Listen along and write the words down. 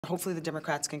Hopefully the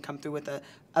Democrats can come through with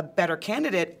a better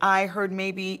candidate. I heard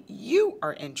maybe you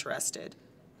are interested.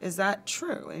 Is that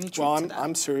true? Any truth to that?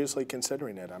 I'm seriously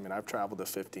considering it. I mean, I've traveled to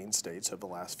 15 states over the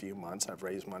last few months. I've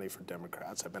raised money for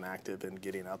Democrats. I've been active in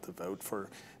getting out the vote for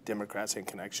Democrats in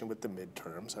connection with the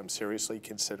midterms. I'm seriously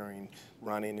considering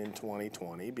running in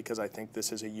 2020 because I think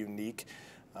this is a unique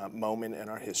moment in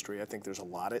our history. I think there's a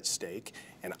lot at stake,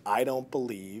 and I don't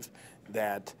believe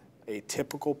that a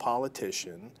typical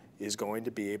politician is going to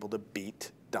be able to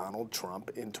beat Donald Trump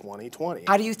in 2020.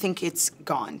 How do you think it's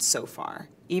gone so far?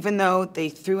 Even though they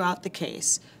threw out the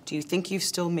case, do you think you've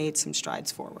still made some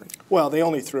strides forward? Well, they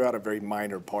only threw out a very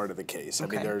minor part of the case.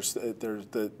 Okay. I mean, there's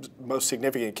the most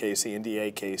significant case, the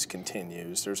NDA case,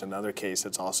 continues. There's another case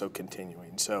that's also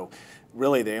continuing. So,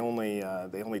 really, they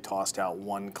only tossed out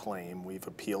one claim. We've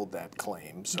appealed that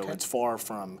claim. So It's far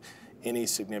from any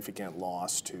significant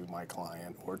loss to my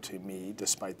client or to me,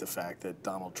 despite the fact that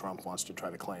Donald Trump wants to try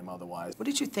to claim otherwise. What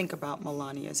did you think about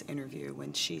Melania's interview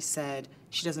when she said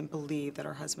she doesn't believe that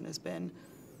her husband has been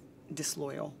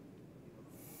disloyal?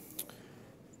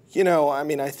 You know, I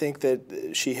mean, I think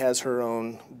that she has her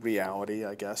own reality,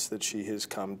 I guess, that she has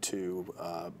come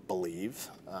to believe.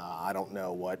 I don't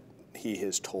know what he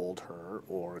has told her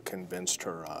or convinced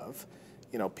her of.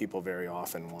 You know, people very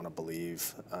often want to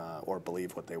believe or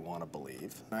believe what they want to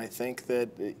believe. And I think that,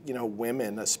 you know,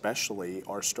 women especially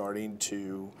are starting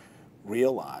to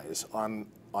realize on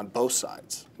both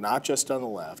sides, not just on the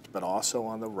left, but also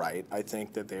on the right. I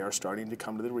think that they are starting to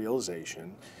come to the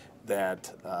realization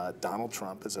that Donald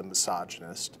Trump is a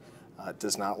misogynist,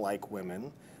 does not like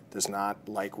women, does not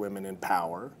like women in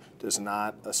power, does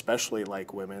not especially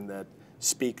like women that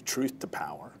speak truth to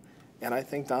power. And I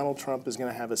think Donald Trump is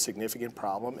going to have a significant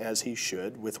problem, as he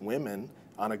should, with women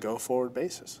on a go-forward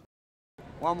basis.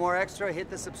 Want more extra? Hit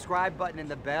the subscribe button and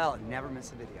the bell and never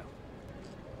miss a video.